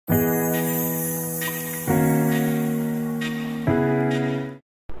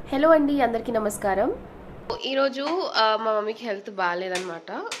Hello అండి, అందరికీ నమస్కారం. ఈరోజు మా మమ్మీకి హెల్త్ బాగాలేదన్నమాట.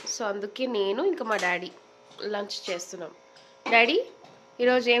 సో అందుకే నేను ఇంకా మా డాడీ లంచ్ చేస్తున్నాం. డాడీ,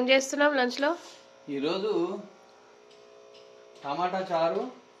 ఈరోజు ఏం చేస్తున్నాం లంచ్లో? ఈరోజు టమాటా చారు,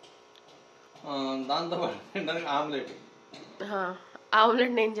 దాంతో ఆమ్లెట్.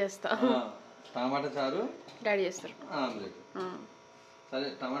 ఆమ్లెట్ నేను చేస్తా. టమాటా చారు డాడీ చేస్తారు. ఆమ్లెట్. సరే,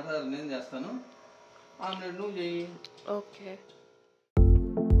 టమాటా చారు నేను చేస్తాను, ఆమ్లెట్ నువ్వు చెయ్యి. ఓకే.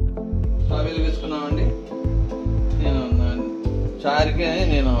 స్టవ్ వెలిగించుకున్నామండి. నేను చారుకి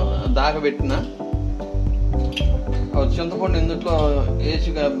నేను దాకబెట్టిన చింతపండు ఇందుట్లో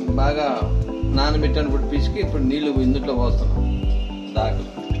వేసి బాగా నానబెట్టినప్పుడు పిసికి ఇప్పుడు నీళ్లు ఇందుట్లో పోస్తున్నాం. దాకా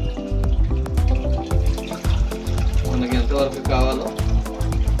మనకి ఎంతవరకు కావాలో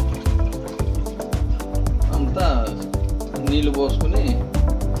అంతా నీళ్లు పోసుకుని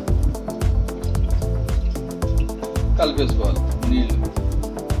కలిపేసుకోవాలి. నీళ్లు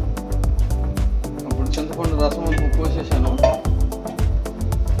అప్పుడు చింతపండు రసం పోసేసాను.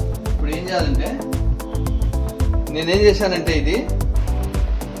 ఇప్పుడు ఏం చేయాలంటే, నేనేం చేశానంటే, ఇది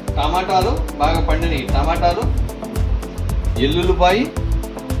టమాటాలు బాగా పండినవి, టమాటాలు, ఎల్లుల్లిపాయి,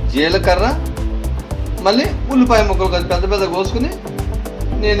 జీలకర్ర, మళ్ళీ ఉల్లిపాయ ముక్కలు పెద్ద పెద్ద కోసుకుని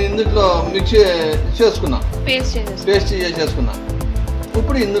నేను ఇందులో మిక్సీ చేసుకున్నా, పేస్ట్ చేసేసుకున్నా.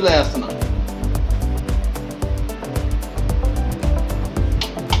 ఇప్పుడు ఇందులో వేస్తున్నా.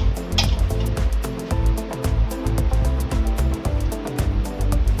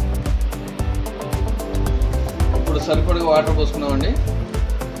 ఇప్పుడు సరిపడగా వాటర్ పోసుకున్నామండి.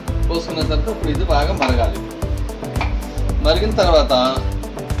 పోసుకున్న తర్వాత ఇప్పుడు ఇది బాగా మరగాలి. మరిగిన తర్వాత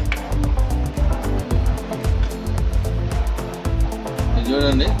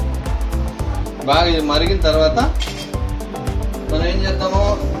చూడండి, బాగా ఇది మరిగిన తర్వాత మనం ఏం చేద్దాము,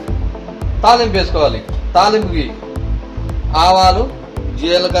 తాలింపు వేసుకోవాలి. తాలింపుకి ఆవాలు,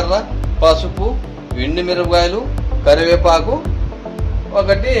 జీలకర్ర, పసుపు, ఎండుమిరపకాయలు, కరివేపాకు,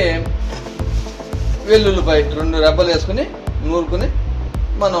 ఒకటి వెల్లుల్లిపాయ 2 రెబ్బలు వేసుకుని నూరుకుని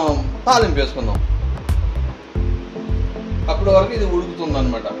మనం తాలింపు వేసుకుందాం. అప్పటి వరకు ఇది ఉడుకుతుంది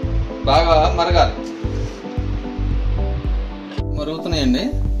అన్నమాట. బాగా మరగాలి. మరుగుతున్నాయండి.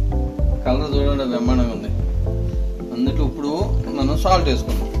 కలర్ చూడండి, బ్రహ్మాండంగా ఉంది. అందులో ఇప్పుడు మనం సాల్ట్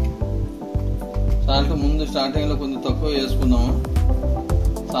వేసుకుందాం. సాల్ట్ ముందు స్టార్టింగ్లో కొంచెం తక్కువ వేసుకుందాము.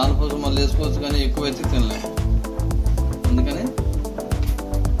 సాల్ట్ కోసం మళ్ళీ వేసుకోవచ్చు, కానీ ఎక్కువ వేసి తినలేము. అందుకని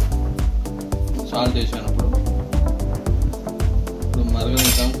సాల్ట్ వేసాను. ఇప్పుడు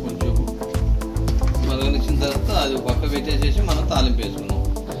మరగనిద్దాం. కొంచెం మరగనిచ్చిన తర్వాత అది పక్క పెట్టేసేసి మనం తాలింపు వేసుకున్నాం.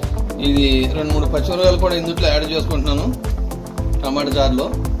 ఇది 2-3 పచ్చిమిరపకాయలు కూడా ఇందులో యాడ్ చేసుకుంటున్నాను టమాటా చారులో.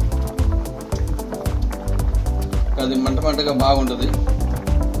 అది మంటగా బాగుంటుంది.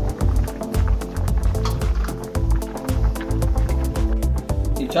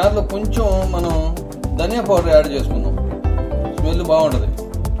 ఈ చారులో కొంచెం మనం ధనియా పౌడర్ యాడ్ చేసుకుందాం, స్మెల్ బాగుంటుంది.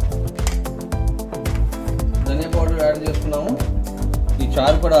 ధనియా పౌడర్ యాడ్ చేసుకున్నాము. ఈ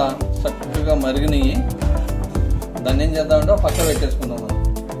చారు కూడా చక్కగా మరిగినాయి. దాన్ని ఏం చేద్దామంటే పక్క పెట్టేసుకుందాం. మనం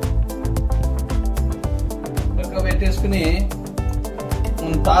పక్క పెట్టేసుకుని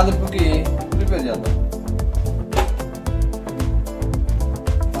తాలింపుకి ప్రిపేర్ చేద్దాం.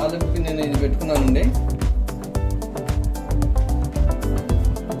 తాలింపుకి నేను ఇది పెట్టుకున్నానండి.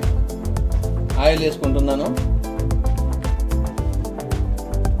 ఆయిల్ వేసుకుంటున్నాను.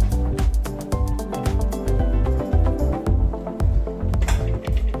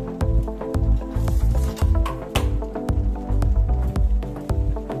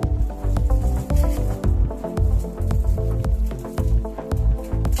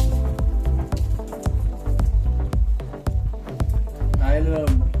 ఆయిల్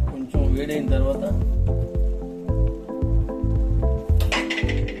కొంచెం వేడైన తర్వాత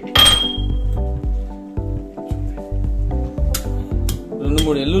రెండు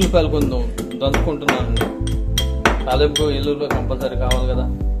మూడు ఎల్లుల్లిపాయలు కొంచెం దంచుకుంటున్నాను. తాలింపు ఎల్లుల్లిపాయ కంపల్సరీ కావాలి కదా,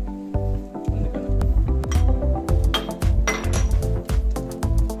 అందుకని.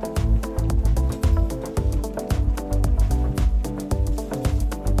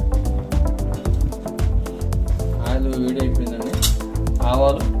 ఆయిల్ వేడి అయిపోయిందండి.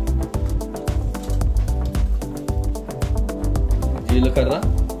 ఆవాలు, జీలకర్ర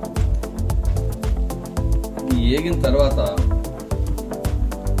వేగిన తర్వాత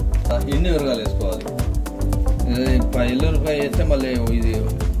ఎన్ని మిరగాయలు వేసుకోవాలి. ఎల్లుల్లిపాయ వేస్తే మళ్ళీ ఇది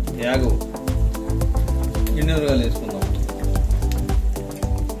యాగవు. ఎన్ని మిరగాయలు వేసుకుందాం.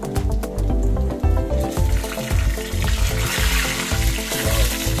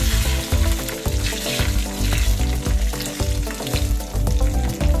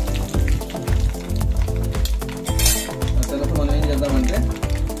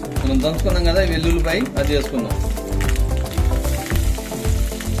 దంచుకున్నాం కదా వెల్లుల్లిపై అది వేసుకుందాం.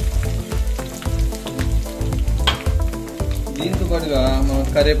 దీంతో పాటుగా మనం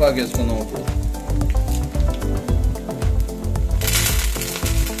కరివేపాకు వేసుకుందాం. ఇప్పుడు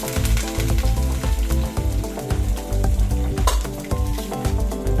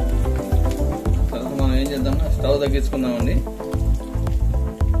తర్వాత మనం ఏం చేద్దాం, స్టవ్ తగ్గించుకుందామండి.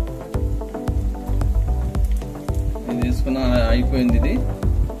 ఇది తీసుకున్న అయిపోయింది. ఇది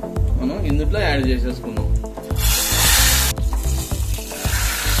మనం ఇందులో యాడ్ చేసేసుకుందాం.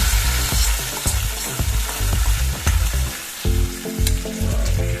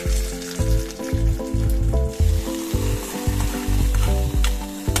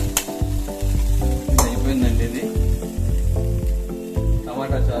 అయిపోయిందండి. ఇది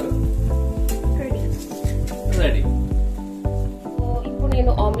టమాటా చారు రెడీ. ఇప్పుడు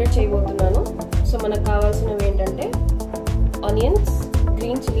నేను ఆమ్లెట్ చేయబోతున్నాను. సో మనకు కావాల్సినవి ఏంటంటే ఆనియన్స్,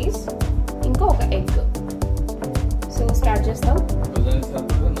 గ్రీన్ చిల్లీస్, ఇంకా ఒక ఎగ్. సో స్టార్ట్ చేస్తాం.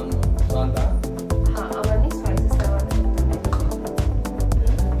 అవన్నీ స్పైసెస్ తర్వాత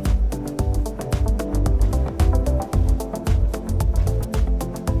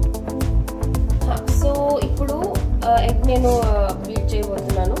సో ఇప్పుడు ఎగ్ నేను బీట్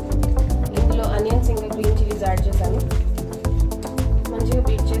చేయబోతున్నాను. ఇందులో ఆనియన్స్ ఇంకా గ్రీన్ చిల్లీస్ యాడ్ చేశాను. మంచిగా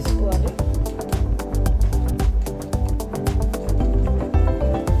బీట్ చేసుకోవాలి.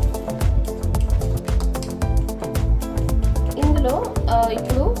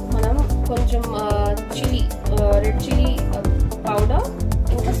 ఇప్పుడు మనం కొంచెం చిల్లీ, రెడ్ చిల్లీ పౌడర్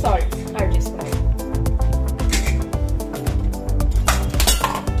ఇంకా సాల్ట్ యాడ్ చేసుకోవాలి.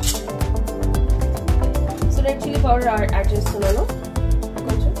 So red chilli powder add చేస్తున్నాను.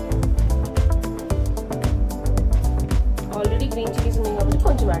 కొంచెం ఆల్రెడీ గ్రీన్ చిల్లీస్ ఉన్నాయి కాబట్టి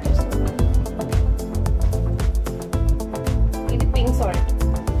కొంచెం యాడ్ చేస్తున్నాను. ఇది పింక్ సాల్ట్.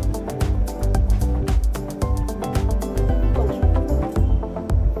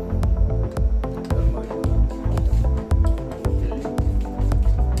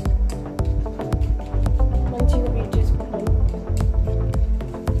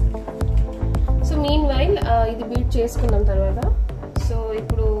 ఇది బీట్ చేసుకున్నాం తర్వాత. సో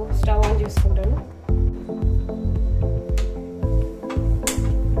ఇప్పుడు స్టవ్ ఆన్ చేసుకుంటాను.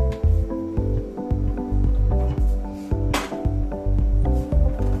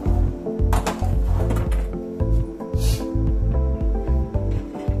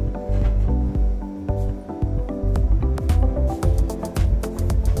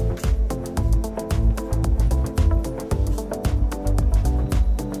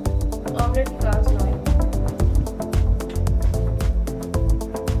 ఆమ్లెట్ కావాల్సిన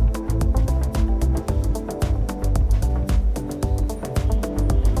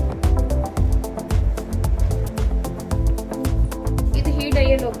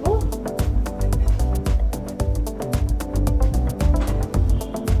అయ్యేలోపు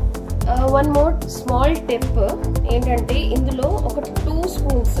వన్ మోర్ స్మాల్ టిప్ ఏంటంటే ఇందులో ఒక 2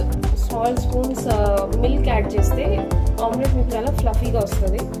 స్మాల్ స్పూన్స్ మిల్క్ యాడ్ చేస్తే ఆమ్లెట్ మీకు చాలా ఫ్లఫీగా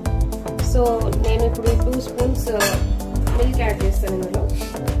వస్తుంది. సో నేను ఇప్పుడు 2 స్పూన్స్ మిల్క్ యాడ్ చేస్తాను ఇందులో.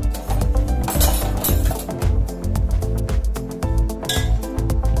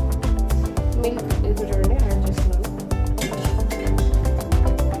 మిల్క్ ఇది చూడండి యాడ్ చేస్తున్నాను.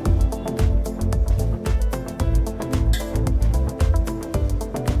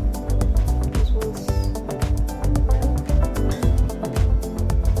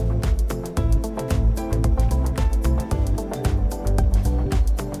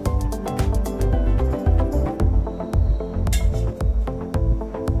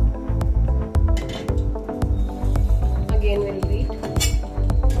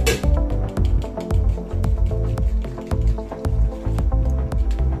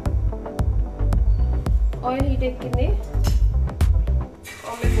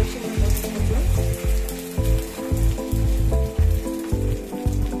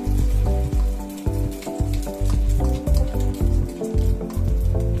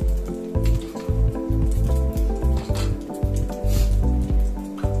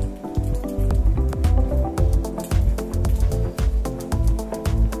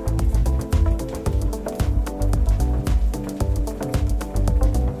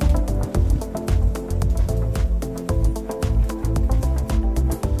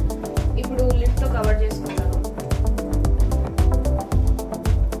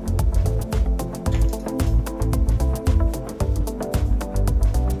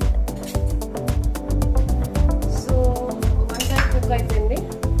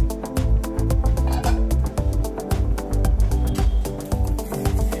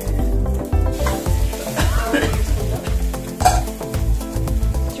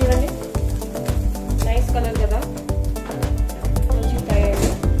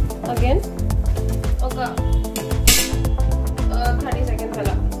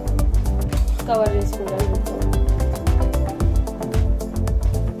 కవర్ చేసుకుంటాను.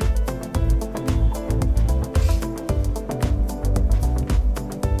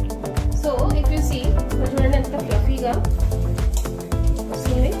 సో ఇఫ్ యూ సీ చూడండి ఎంత ఫ్లఫీగా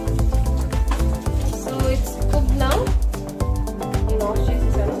వస్తుంది. So it's cook now. నేను ఆఫ్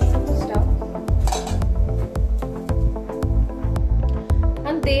చేసేసాను స్టవ్.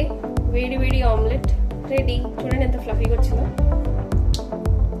 అంతే, వేడి వేడి ఆమ్లెట్ రెడీ. చూడండి ఎంత ఫ్లఫీగా వచ్చిందో.